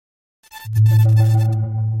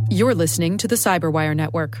You're listening to the Cyberwire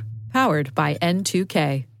Network, powered by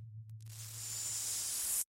N2K.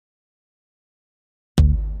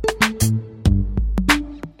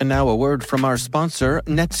 And now a word from our sponsor,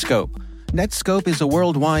 Netskope. Netskope is a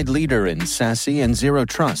worldwide leader in SASE and Zero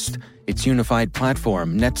Trust. Its unified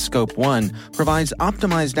platform, Netskope One, provides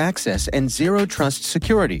optimized access and Zero Trust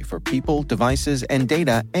security for people, devices, and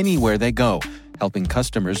data anywhere they go, helping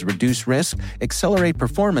customers reduce risk, accelerate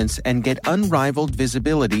performance, and get unrivaled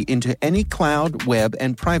visibility into any cloud, web,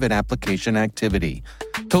 and private application activity.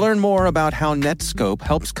 To learn more about how Netskope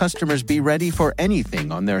helps customers be ready for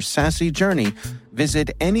anything on their SASE journey, visit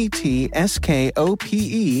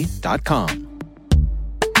netskope.com.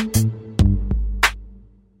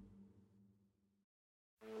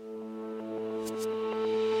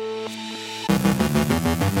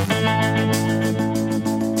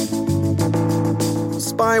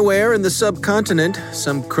 Spyware in the subcontinent.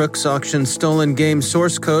 Some crooks auction stolen game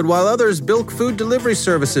source code while others bilk food delivery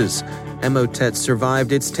services. Emotet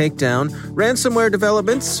survived its takedown. Ransomware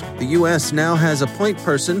developments. The U.S. now has a point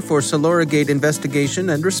person for Soloragate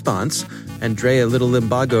investigation and response. Andrea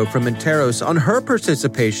Little-Limbago from Interos on her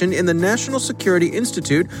participation in the National Security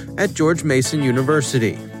Institute at George Mason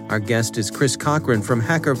University. Our guest is Chris Cochran from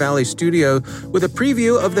Hacker Valley Studio with a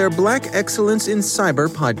preview of their Black Excellence in Cyber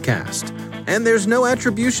podcast. And there's no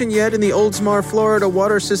attribution yet in the Oldsmar, Florida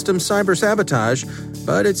water system cyber sabotage,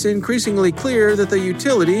 but it's increasingly clear that the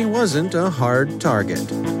utility wasn't a hard target.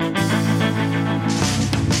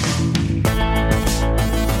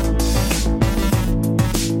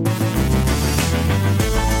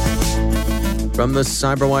 From the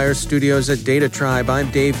Cyberwire studios at Data Tribe, I'm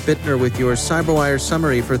Dave Bittner with your Cyberwire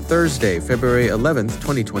summary for Thursday, February 11th,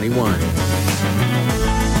 2021.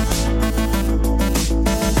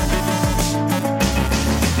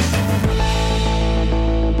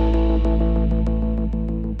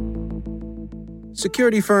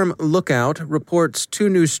 Security firm Lookout reports two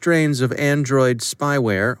new strains of Android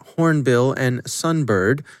spyware, Hornbill and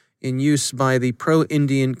Sunbird, in use by the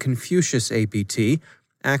pro-Indian Confucius APT,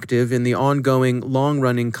 active in the ongoing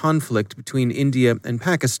long-running conflict between India and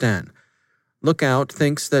Pakistan. Lookout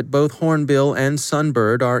thinks that both Hornbill and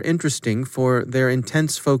Sunbird are interesting for their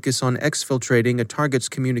intense focus on exfiltrating a target's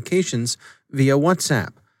communications via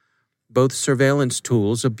WhatsApp. Both surveillance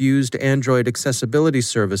tools abused Android accessibility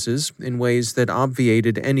services in ways that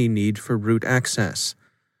obviated any need for root access.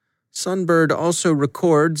 Sunbird also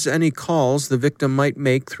records any calls the victim might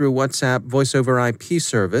make through WhatsApp Voice over IP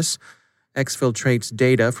service, exfiltrates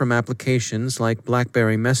data from applications like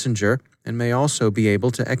BlackBerry Messenger, and may also be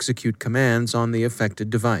able to execute commands on the affected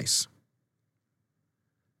device.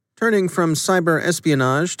 Turning from cyber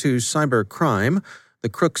espionage to cyber crime, the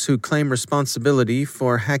crooks who claim responsibility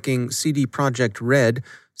for hacking CD Projekt Red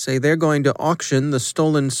say they're going to auction the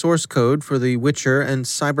stolen source code for The Witcher and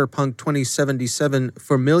Cyberpunk 2077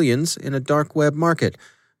 for millions in a dark web market,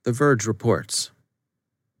 The Verge reports.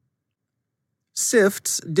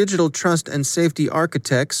 SIFT's digital trust and safety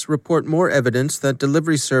architects report more evidence that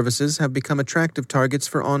delivery services have become attractive targets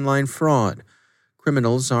for online fraud.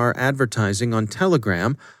 Criminals are advertising on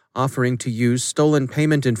Telegram, offering to use stolen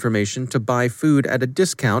payment information to buy food at a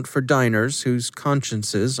discount for diners whose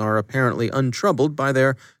consciences are apparently untroubled by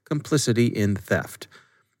their complicity in theft.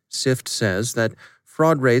 SIFT says that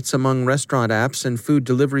fraud rates among restaurant apps and food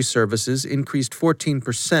delivery services increased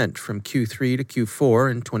 14% from Q3 to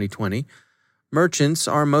Q4 in 2020. Merchants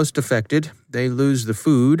are most affected. They lose the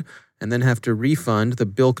food and then have to refund the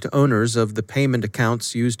bilked owners of the payment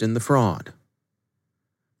accounts used in the fraud.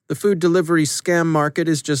 The food delivery scam market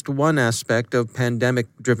is just one aspect of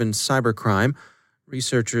pandemic-driven cybercrime.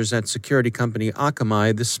 Researchers at security company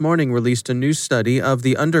Akamai this morning released a new study of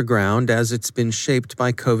the underground as it's been shaped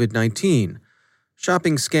by COVID-19.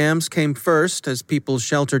 Shopping scams came first as people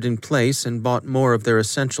sheltered in place and bought more of their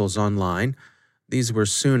essentials online. These were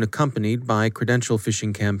soon accompanied by credential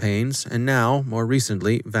phishing campaigns and now, more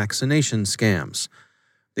recently, vaccination scams.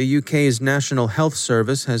 The UK's National Health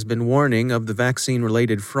Service has been warning of the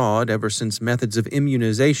vaccine-related fraud ever since methods of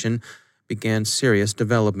immunization began serious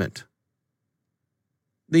development.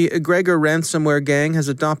 The Egregor ransomware gang has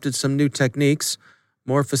adopted some new techniques.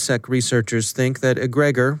 Morphosec researchers think that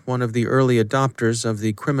Egregor, one of the early adopters of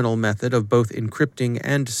the criminal method of both encrypting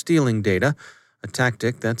and stealing data, a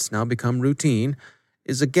tactic that's now become routine,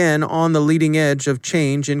 is again on the leading edge of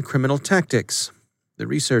change in criminal tactics. The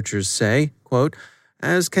researchers say, quote,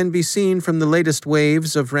 as can be seen from the latest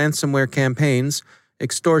waves of ransomware campaigns,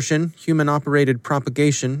 extortion, human-operated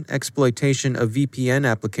propagation, exploitation of VPN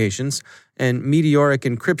applications, and meteoric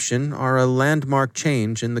encryption are a landmark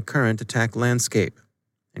change in the current attack landscape.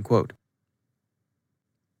 End quote.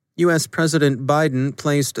 U.S. President Biden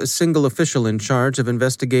placed a single official in charge of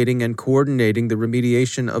investigating and coordinating the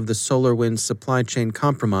remediation of the SolarWinds supply chain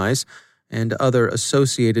compromise and other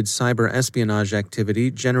associated cyber espionage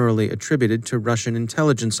activity generally attributed to Russian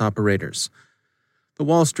intelligence operators. The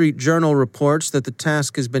Wall Street Journal reports that the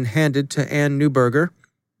task has been handed to Ann Neuberger.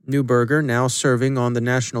 Neuberger, now serving on the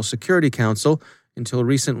National Security Council, until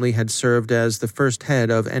recently had served as the first head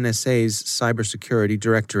of NSA's Cybersecurity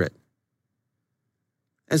Directorate.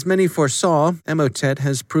 As many foresaw, Emotet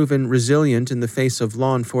has proven resilient in the face of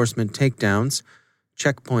law enforcement takedowns.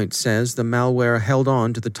 Check Point says the malware held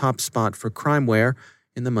on to the top spot for crimeware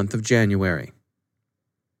in the month of January.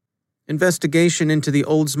 Investigation into the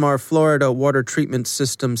Oldsmar, Florida water treatment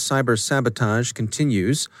system cyber sabotage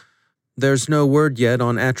continues. There's no word yet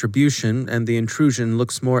on attribution, and the intrusion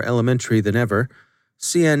looks more elementary than ever.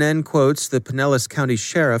 CNN quotes the Pinellas County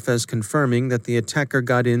Sheriff as confirming that the attacker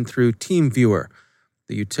got in through TeamViewer.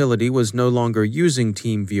 The utility was no longer using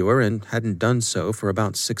TeamViewer and hadn't done so for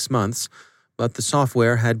about 6 months, but the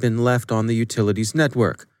software had been left on the utility's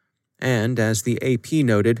network. And, as the AP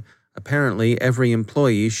noted, apparently every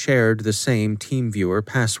employee shared the same TeamViewer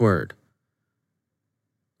password.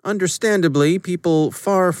 Understandably, people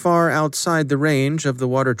far, far outside the range of the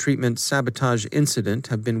water treatment sabotage incident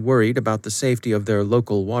have been worried about the safety of their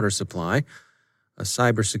local water supply. A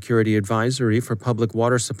cybersecurity advisory for public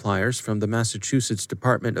water suppliers from the Massachusetts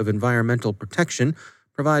Department of Environmental Protection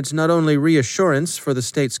provides not only reassurance for the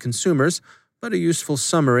state's consumers, but a useful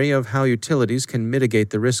summary of how utilities can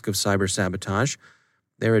mitigate the risk of cyber sabotage.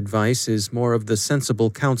 Their advice is more of the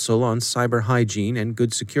sensible counsel on cyber hygiene and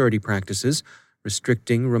good security practices,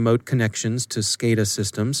 restricting remote connections to SCADA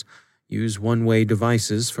systems, use one-way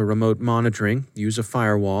devices for remote monitoring, use a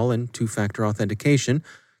firewall and two-factor authentication,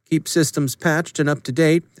 keep systems patched and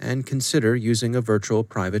up-to-date, and consider using a virtual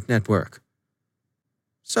private network.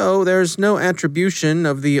 So there's no attribution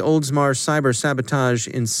of the Oldsmar cyber sabotage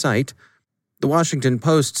in sight. The Washington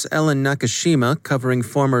Post's Ellen Nakashima, covering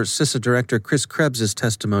former CISA Director Chris Krebs'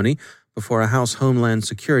 testimony before a House Homeland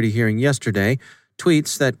Security hearing yesterday,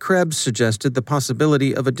 tweets that Krebs suggested the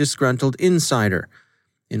possibility of a disgruntled insider.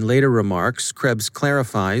 In later remarks, Krebs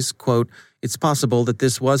clarifies, quote, "It's possible that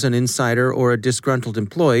this was an insider or a disgruntled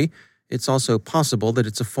employee. It's also possible that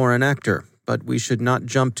it's a foreign actor, but we should not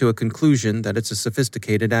jump to a conclusion that it's a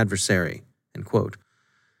sophisticated adversary," end quote.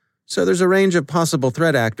 So there's a range of possible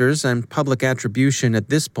threat actors, and public attribution at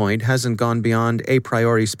this point hasn't gone beyond a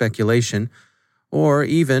priori speculation, or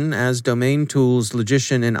even, as Domain Tools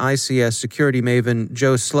logician and ICS security maven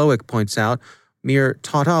Joe Slowick points out, mere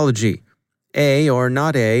tautology. A or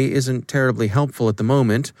not A isn't terribly helpful at the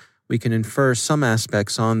moment. We can infer some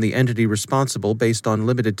aspects on the entity responsible based on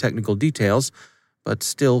limited technical details, but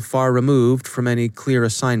still far removed from any clear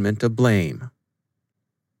assignment of blame.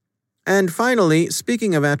 And finally,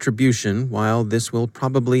 speaking of attribution, while this will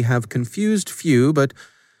probably have confused few, but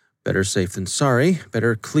better safe than sorry,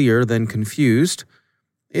 better clear than confused,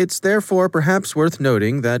 it's therefore perhaps worth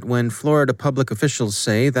noting that when Florida public officials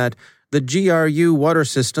say that the GRU water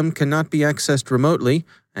system cannot be accessed remotely,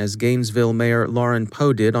 as Gainesville Mayor Lauren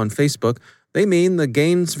Poe did on Facebook, they mean the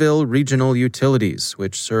Gainesville Regional Utilities,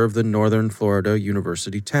 which serve the northern Florida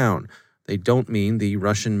university town. They don't mean the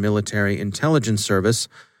Russian Military Intelligence Service,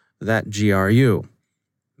 that GRU.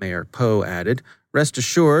 Mayor Poe added, "Rest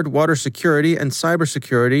assured, water security and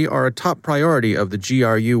cybersecurity are a top priority of the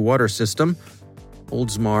GRU water system."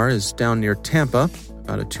 Oldsmar is down near Tampa,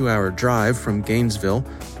 about a 2-hour drive from Gainesville,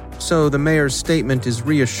 so the mayor's statement is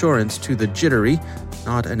reassurance to the jittery,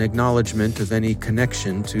 not an acknowledgement of any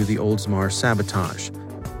connection to the Oldsmar sabotage.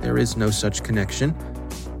 There is no such connection,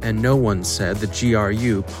 and no one said the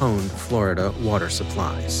GRU pwned Florida water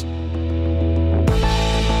supplies.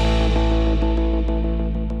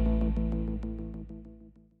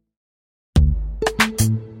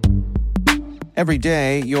 Every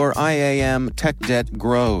day, your IAM tech debt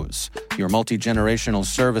grows. Your multi-generational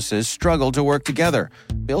services struggle to work together.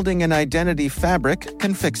 Building an identity fabric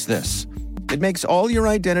can fix this. It makes all your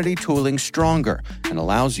identity tooling stronger and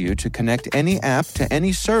allows you to connect any app to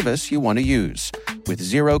any service you want to use, with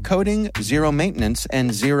zero coding, zero maintenance,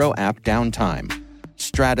 and zero app downtime.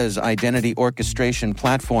 Strata's identity orchestration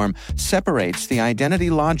platform separates the identity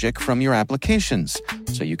logic from your applications,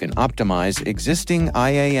 so you can optimize existing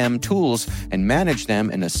IAM tools and manage them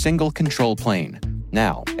in a single control plane.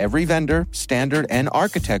 Now, every vendor, standard, and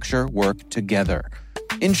architecture work together.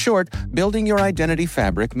 In short, building your identity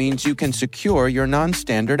fabric means you can secure your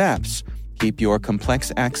non-standard apps, keep your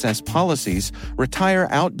complex access policies, retire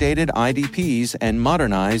outdated IDPs, and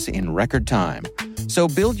modernize in record time. So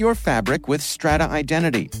build your fabric with Strata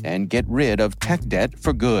Identity and get rid of tech debt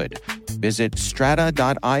for good. Visit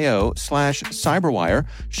strata.io/cyberwire,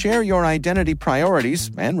 share your identity priorities,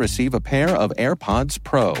 and receive a pair of AirPods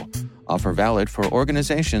Pro. Offer valid for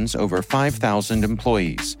organizations over 5,000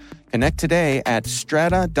 employees. Connect today at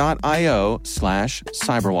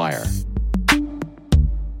strata.io/cyberwire.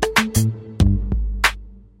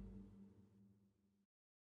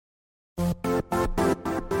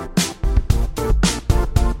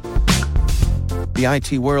 The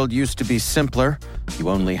IT world used to be simpler.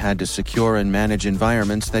 You only had to secure and manage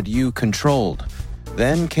environments that you controlled.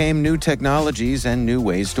 Then came new technologies and new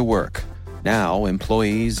ways to work. Now,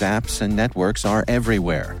 employees, apps, and networks are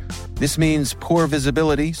everywhere. This means poor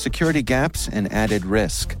visibility, security gaps, and added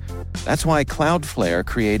risk. That's why Cloudflare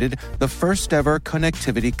created the first-ever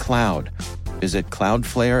connectivity cloud. Visit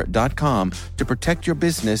cloudflare.com to protect your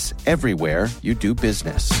business everywhere you do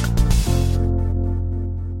business.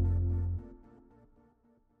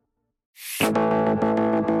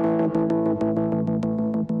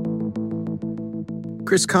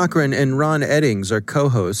 Chris Cochran and Ron Eddings are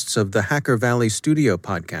co-hosts of the Hacker Valley Studio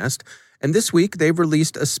podcast, and this week they've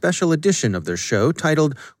released a special edition of their show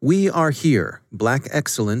titled We Are Here, Black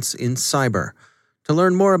Excellence in Cyber. To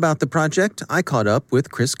learn more about the project, I caught up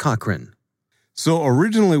with Chris Cochran. So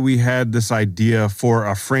originally we had this idea for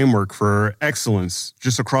a framework for excellence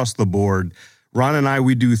just across the board. Ron and I,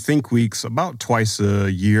 we do Think Weeks about twice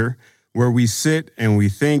a year, where we sit and we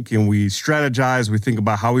think and we strategize. We think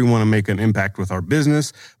about how we want to make an impact with our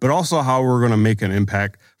business, but also how we're going to make an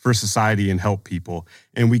impact for society and help people.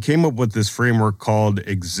 And we came up with this framework called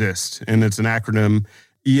EXIST, and it's an acronym.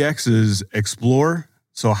 EX is explore.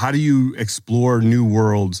 So how do you explore new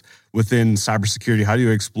worlds within cybersecurity? How do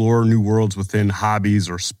you explore new worlds within hobbies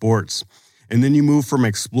or sports? And then you move from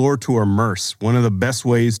explore to immerse. One of the best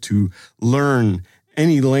ways to learn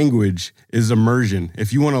any language is immersion.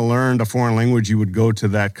 If you want to learn a foreign language, you would go to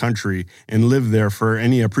that country and live there for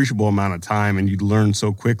any appreciable amount of time, and you'd learn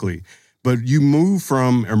so quickly. But you move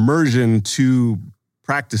from immersion to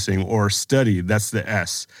practicing or study. That's the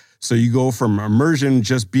S. So you go from immersion,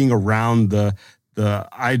 just being around the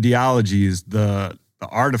ideologies, the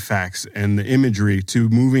artifacts, and the imagery, to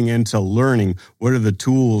moving into learning. What are the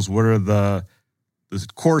tools? What are the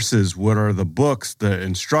courses? What are the books, the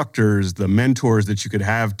instructors, the mentors that you could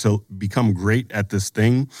have to become great at this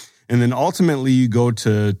thing? And then ultimately you go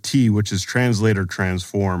to T, which is translate or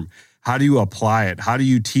transform. How do you apply it? How do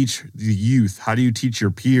you teach the youth? How do you teach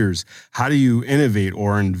your peers? How do you innovate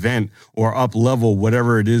or invent or up-level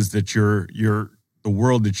whatever it is that the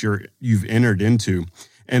world that you've entered into?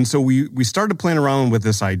 And so we started playing around with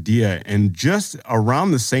this idea, and just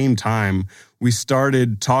around the same time, we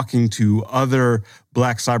started talking to other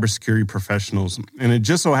Black cybersecurity professionals. And it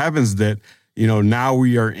just so happens that, now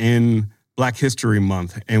we are in Black History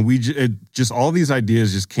Month, and all these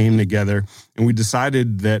ideas just came together, and we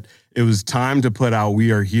decided that it was time to put out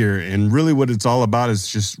We Are Here. And really what it's all about is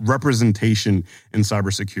just representation in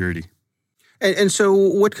cybersecurity. And so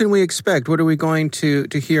what can we expect? What are we going to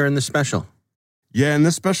hear in the special? Yeah, in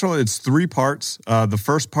this special, it's 3 parts. The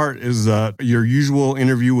first part is your usual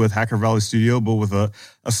interview with Hacker Valley Studio, but with a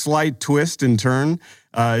slight twist and turn.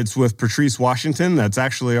 It's with Patrice Washington. That's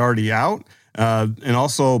actually already out. And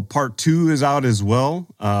also part 2 is out as well.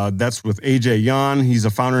 That's with AJ Yan. He's a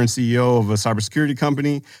founder and CEO of a cybersecurity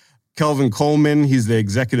company. Kelvin Coleman, he's the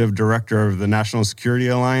executive director of the National Security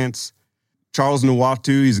Alliance. Charles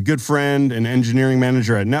Nwatu, he's a good friend and engineering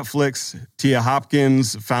manager at Netflix. Tia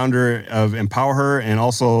Hopkins, founder of EmpowerHer and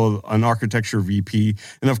also an architecture VP.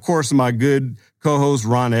 And of course, my good co-host,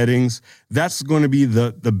 Ron Eddings. That's going to be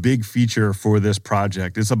the big feature for this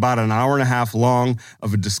project. It's about an hour and a half long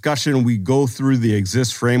of a discussion. We go through the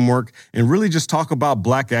EXIST framework and really just talk about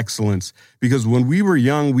Black excellence. Because when we were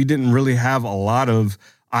young, we didn't really have a lot of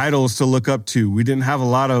idols to look up to. We didn't have a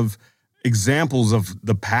lot of examples of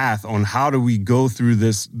the path on how do we go through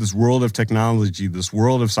this world of technology, this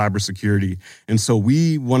world of cybersecurity. And so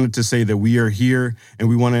we wanted to say that we are here and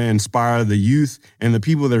we want to inspire the youth and the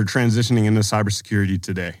people that are transitioning into cybersecurity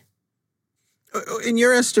today. In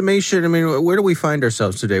your estimation, where do we find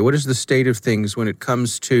ourselves today? What is the state of things when it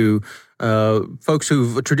comes to folks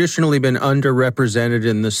who've traditionally been underrepresented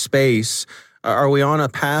in the space? Are we on a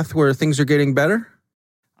path where things are getting better?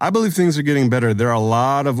 I believe things are getting better. There are a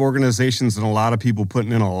lot of organizations and a lot of people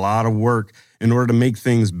putting in a lot of work in order to make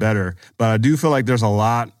things better. But I do feel like there's a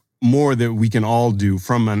lot more that we can all do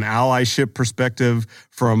from an allyship perspective,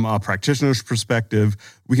 from a practitioner's perspective.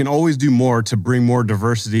 We can always do more to bring more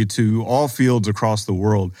diversity to all fields across the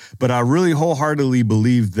world. But I really wholeheartedly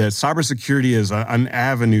believe that cybersecurity is an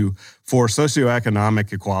avenue for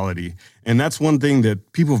socioeconomic equality. And that's one thing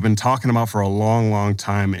that people have been talking about for a long, long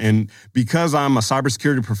time. And because I'm a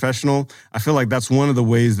cybersecurity professional, I feel like that's one of the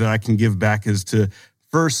ways that I can give back is to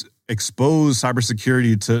first expose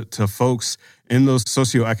cybersecurity to folks in those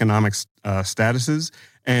socioeconomic statuses,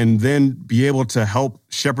 and then be able to help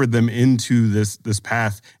shepherd them into this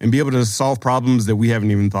path and be able to solve problems that we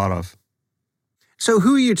haven't even thought of. So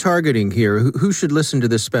who are you targeting here? Who should listen to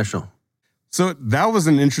this special? So that was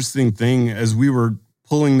an interesting thing as we were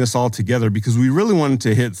pulling this all together, because we really wanted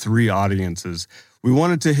to hit three audiences. We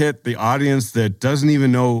wanted to hit the audience that doesn't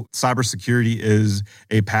even know cybersecurity is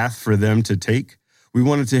a path for them to take. We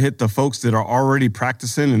wanted to hit the folks that are already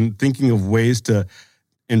practicing and thinking of ways to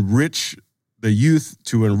enrich the youth,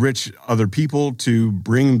 to enrich other people, to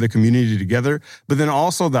bring the community together, but then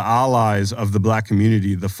also the allies of the Black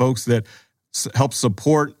community, the folks that help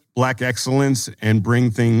support Black excellence and bring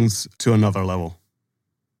things to another level.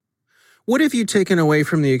 What have you taken away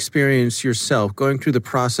from the experience yourself, going through the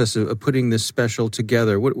process of putting this special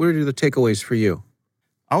together? What are the takeaways for you?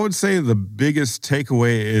 I would say the biggest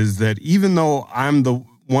takeaway is that even though I'm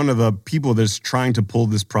one of the people that's trying to pull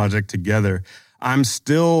this project together, I'm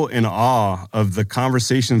still in awe of the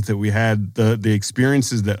conversations that we had, the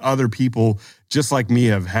experiences that other people just like me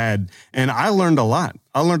have had. And I learned a lot.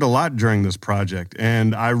 I learned a lot during this project.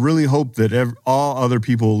 And I really hope that all other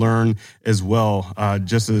people learn as well,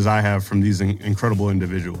 just as I have from these incredible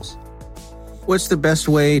individuals. What's the best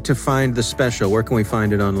way to find the special? Where can we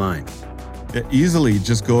find it online? Easily,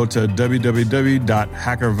 just go to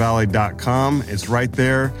www.hackervalley.com. It's right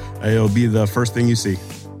there. It'll be the first thing you see.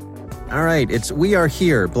 All right. It's We Are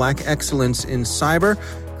Here, Black Excellence in Cyber.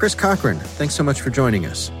 Chris Cochran, thanks so much for joining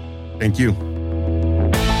us. Thank you.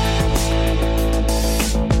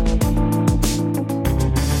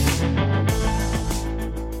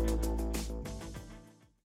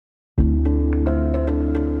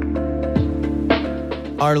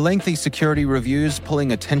 Are lengthy security reviews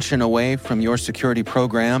pulling attention away from your security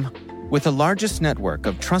program? With the largest network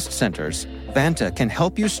of trust centers, Vanta can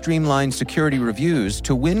help you streamline security reviews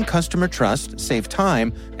to win customer trust, save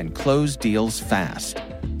time, and close deals fast.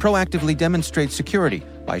 Proactively demonstrate security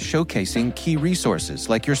by showcasing key resources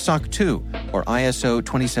like your SOC 2 or ISO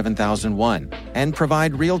 27001, and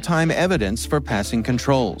provide real-time evidence for passing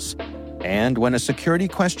controls. And when a security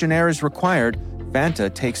questionnaire is required,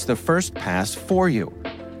 Vanta takes the first pass for you.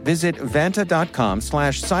 Visit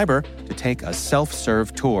vanta.com/cyber to take a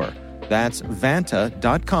self-serve tour. That's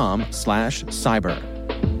vanta.com/cyber.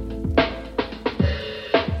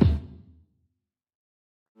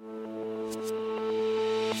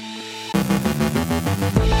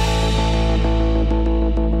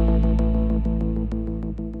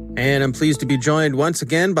 And I'm pleased to be joined once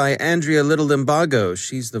again by Andrea Little-Limbago.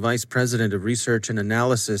 She's the Vice President of Research and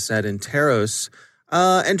Analysis at Interos.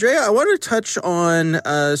 Andrea, I want to touch on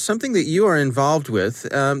something that you are involved with.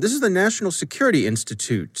 This is the National Security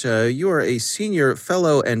Institute. You are a senior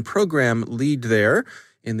fellow and program lead there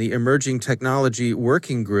in the Emerging Technology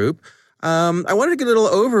Working Group. I wanted to get a little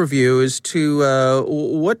overview as to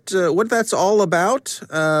what that's all about,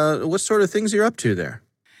 what sort of things you're up to there.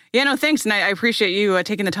 Yeah, no, thanks. And I appreciate you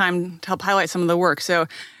taking the time to help highlight some of the work. So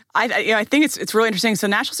I think it's really interesting. So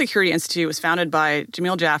National Security Institute was founded by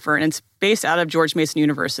Jamil Jaffer, and it's based out of George Mason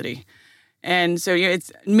University. And so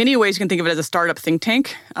it's in many ways you can think of it as a startup think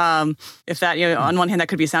tank. If that, on one hand, that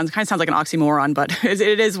could be sounds like an oxymoron, but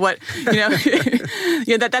it is what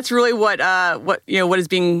that's really what is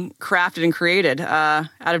being crafted and created out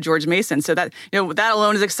of George Mason. So that that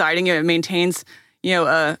alone is exciting. It maintains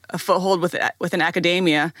a foothold within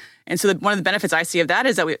academia. And so one of the benefits I see of that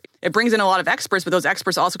is that it brings in a lot of experts, but those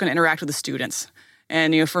experts also can interact with the students.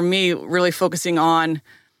 And for me, really focusing on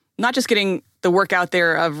not just getting the work out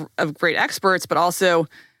there of great experts, but also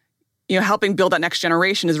helping build that next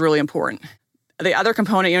generation is really important. The other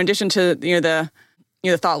component, in addition to the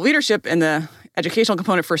thought leadership and the educational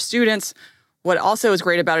component for students, what also is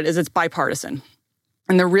great about it is it's bipartisan.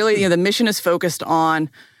 And the mission is focused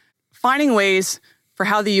on finding ways for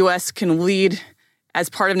how the U.S. can lead as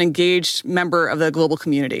part of an engaged member of the global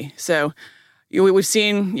community. So we've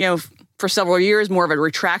seen, for several years, more of a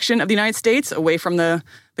retraction of the United States away from the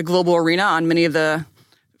global arena on many of the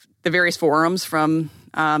various forums, from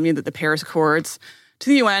the Paris Accords to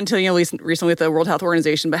the UN to recently with the World Health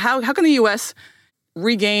Organization. But how can the U.S.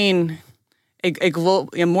 regain a global,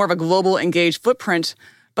 more of a global engaged footprint?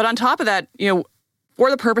 But on top of that, for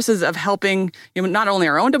the purposes of helping not only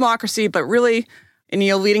our own democracy, but really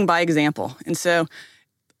leading by example. And so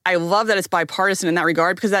I love that it's bipartisan in that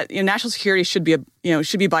regard, because that national security should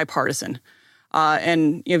be bipartisan.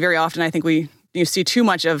 And very often I think we see too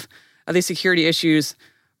much of these security issues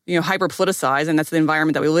hyper politicized, and that's the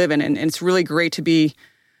environment that we live in. And it's really great to be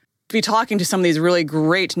talking to some of these really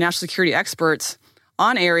great national security experts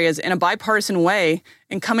on areas in a bipartisan way,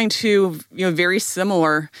 and coming to very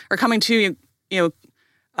similar, or coming to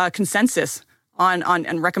consensus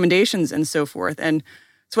on recommendations and so forth. And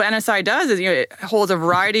so what NSI does is it holds a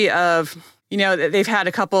variety of they've had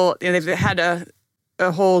a couple, they've had a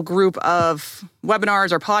whole group of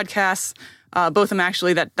webinars or podcasts, both of them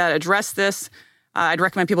actually that address this. I'd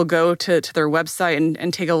recommend people go to their website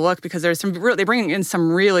and take a look, because there's they bring in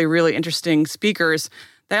some really, really interesting speakers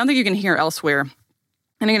that I don't think you can hear elsewhere.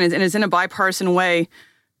 And again, it's in a bipartisan way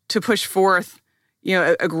to push forth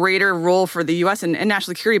a greater role for the U.S. and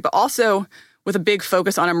national security, but also with a big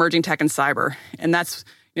focus on emerging tech and cyber. And that's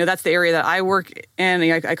the area that I work in.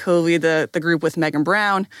 I co-lead the group with Megan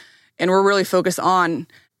Brown, and we're really focused on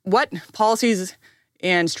what policies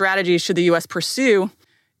and strategies should the U.S. pursue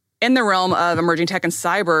in the realm of emerging tech and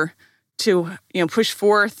cyber to push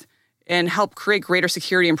forth and help create greater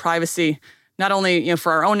security and privacy, not only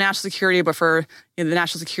for our own national security, but for the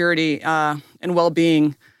national security and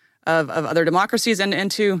well-being of other democracies,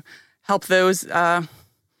 and to help those that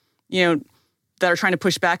are trying to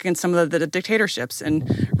push back against some of the dictatorships,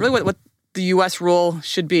 and really what the U.S. role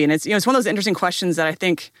should be. And it's it's one of those interesting questions that I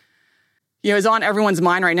think is on everyone's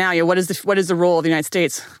mind right now. What is the role of the United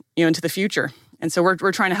States into the future? And so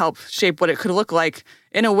we're trying to help shape what it could look like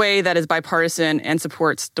in a way that is bipartisan and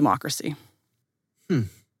supports democracy.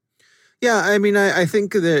 Yeah, I mean, I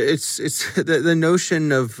think that it's the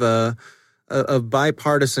notion of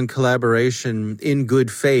bipartisan collaboration in good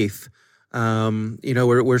faith.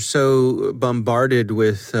 We're so bombarded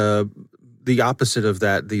with the opposite of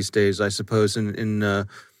that these days, I suppose, in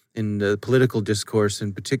the political discourse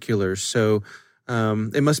in particular. So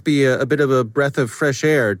it must be a bit of a breath of fresh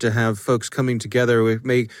air to have folks coming together who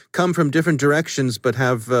may come from different directions but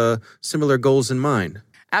have similar goals in mind.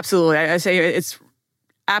 Absolutely, I say it's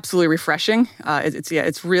absolutely refreshing.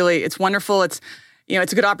 It's wonderful. It's a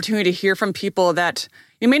good opportunity to hear from people that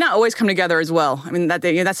may not always come together as well. I mean,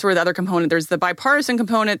 that's sort of the other component. There's the bipartisan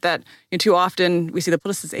component that too often we see the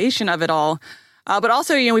politicization of it all. But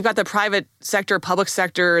also, we've got the private sector, public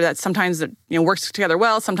sector that sometimes works together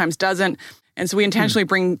well, sometimes doesn't. And so we intentionally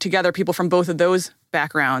bring together people from both of those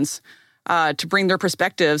backgrounds to bring their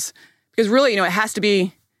perspectives, because really, it has to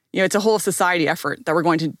be, it's a whole society effort that we're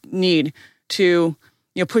going to need to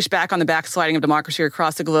push back on the backsliding of democracy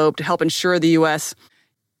across the globe, to help ensure the U.S.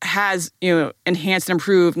 has enhanced and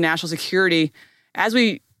improved national security as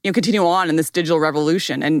we continue on in this digital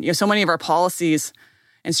revolution. And so many of our policies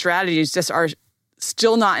and strategies just are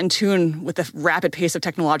still not in tune with the rapid pace of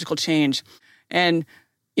technological change. And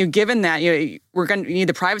given that, you need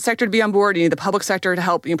the private sector to be on board, you need the public sector to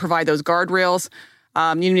help provide those guardrails.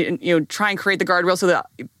 You need try and create the guardrails so that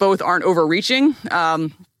both aren't overreaching.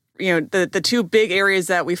 The two big areas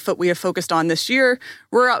that we have focused on this year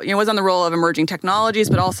was on the role of emerging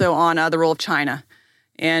technologies, but also on the role of China.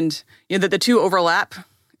 And the two overlap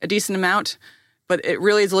a decent amount, but it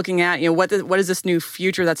really is looking at what is this new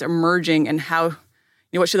future that's emerging, and how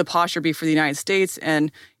what should the posture be for the United States,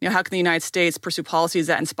 and how can the United States pursue policies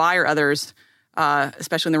that inspire others,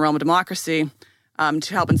 especially in the realm of democracy,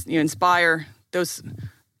 to help inspire those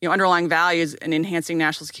underlying values in enhancing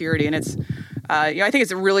national security. And it's I think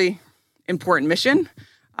it's a really important mission,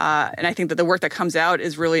 and I think that the work that comes out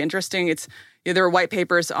is really interesting. It's there are white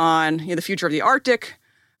papers on the future of the Arctic.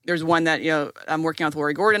 There's one that I'm working on with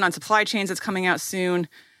Lori Gordon on supply chains that's coming out soon.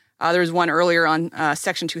 There's one earlier on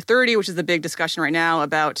Section 230, which is the big discussion right now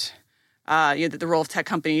about the role of tech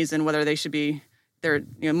companies and whether they should be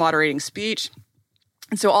moderating speech.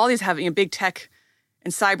 And so all these have big tech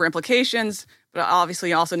and cyber implications, but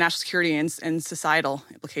obviously also national security and societal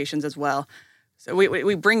implications as well. So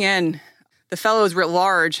we bring in the fellows writ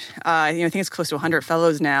large. I think it's close to 100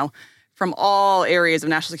 fellows now from all areas of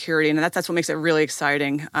national security, and that's what makes it really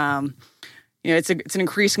exciting. It's an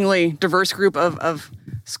increasingly diverse group of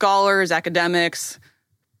scholars, academics,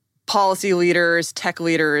 policy leaders, tech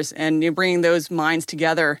leaders, and bringing those minds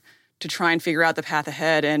together to try and figure out the path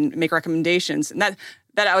ahead and make recommendations. And that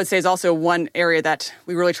I would say is also one area that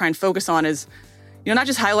we really try and focus on is, not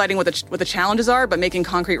just highlighting what the challenges are, but making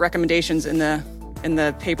concrete recommendations in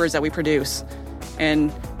the papers that we produce.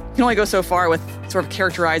 And you can only go so far with sort of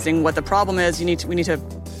characterizing what the problem is. We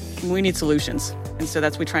need solutions. And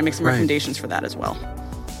so we try and make some recommendations for that as well.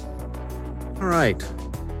 All right.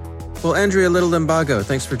 Well, Andrea Little-Limbago,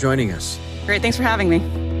 thanks for joining us. Great. Thanks for having me.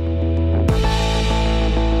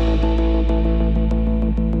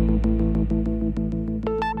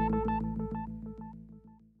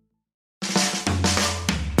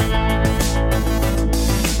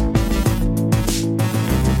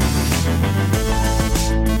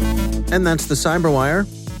 And that's the Cyberwire.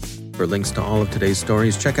 For links to all of today's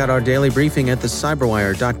stories, check out our daily briefing at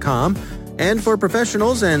thecyberwire.com. And for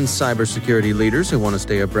professionals and cybersecurity leaders who want to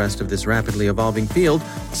stay abreast of this rapidly evolving field,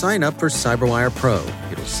 sign up for Cyberwire Pro.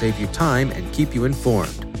 It'll save you time and keep you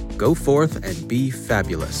informed. Go forth and be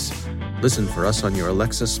fabulous. Listen for us on your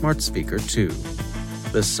Alexa smart speaker, too.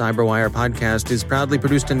 The Cyberwire podcast is proudly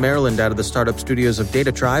produced in Maryland out of the startup studios of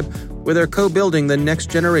Data Tribe, where they're co-building the next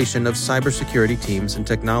generation of cybersecurity teams and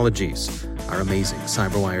technologies. Our amazing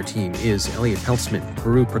Cyberwire team is Elliot Peltzman,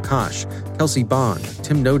 Puru Prakash, Kelsey Bond,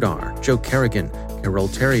 Tim Nodar, Joe Kerrigan, Carol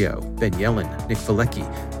Terrio, Ben Yellen, Nick Valecki,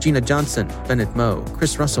 Gina Johnson, Bennett Moe,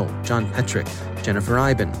 Chris Russell, John Petrick, Jennifer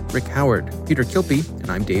Iben, Rick Howard, Peter Kilpie,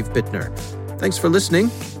 and I'm Dave Bittner. Thanks for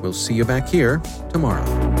listening. We'll see you back here tomorrow.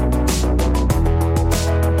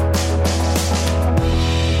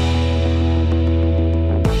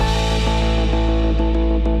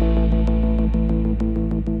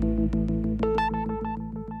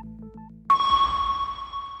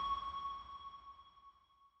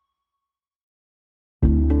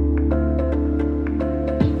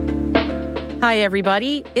 Hi,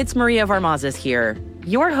 everybody. It's Maria Varmazes here,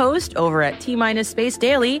 your host over at T-Minus Space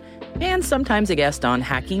Daily, and sometimes a guest on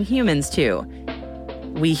Hacking Humans, too.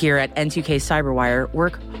 We here at N2K Cyberwire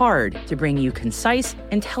work hard to bring you concise,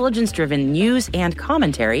 intelligence-driven news and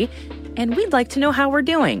commentary, and we'd like to know how we're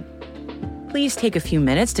doing. Please take a few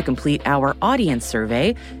minutes to complete our audience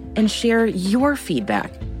survey and share your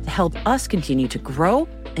feedback to help us continue to grow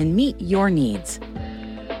and meet your needs.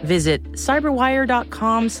 Visit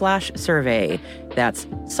cyberwire.com/survey. That's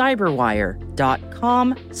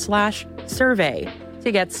cyberwire.com/survey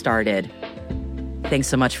to get started. Thanks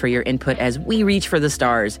so much for your input as we reach for the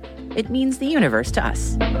stars. It means the universe to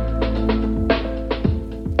us.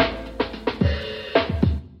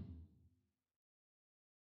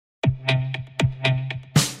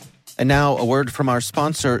 And now a word from our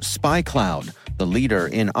sponsor, SpyCloud, the leader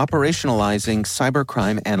in operationalizing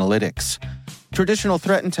cybercrime analytics. Traditional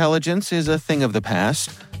threat intelligence is a thing of the past.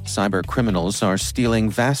 Cyber criminals are stealing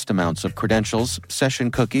vast amounts of credentials, session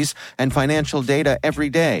cookies, and financial data every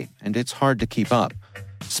day, and it's hard to keep up.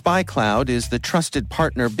 SpyCloud is the trusted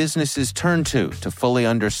partner businesses turn to fully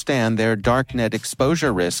understand their darknet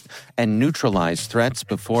exposure risk and neutralize threats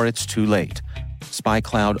before it's too late.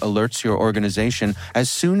 SpyCloud alerts your organization as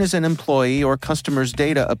soon as an employee or customer's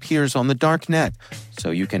data appears on the dark net, so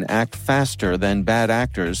you can act faster than bad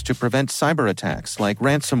actors to prevent cyber attacks like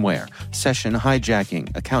ransomware, session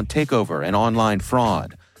hijacking, account takeover, and online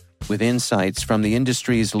fraud. With insights from the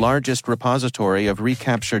industry's largest repository of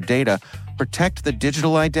recaptured data, protect the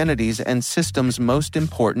digital identities and systems most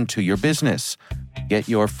important to your business. Get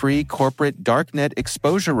your free corporate darknet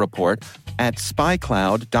exposure report at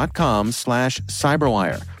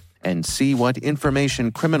spycloud.com/cyberwire and see what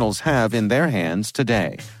information criminals have in their hands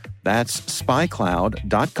today. That's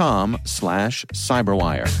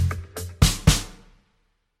spycloud.com/cyberwire.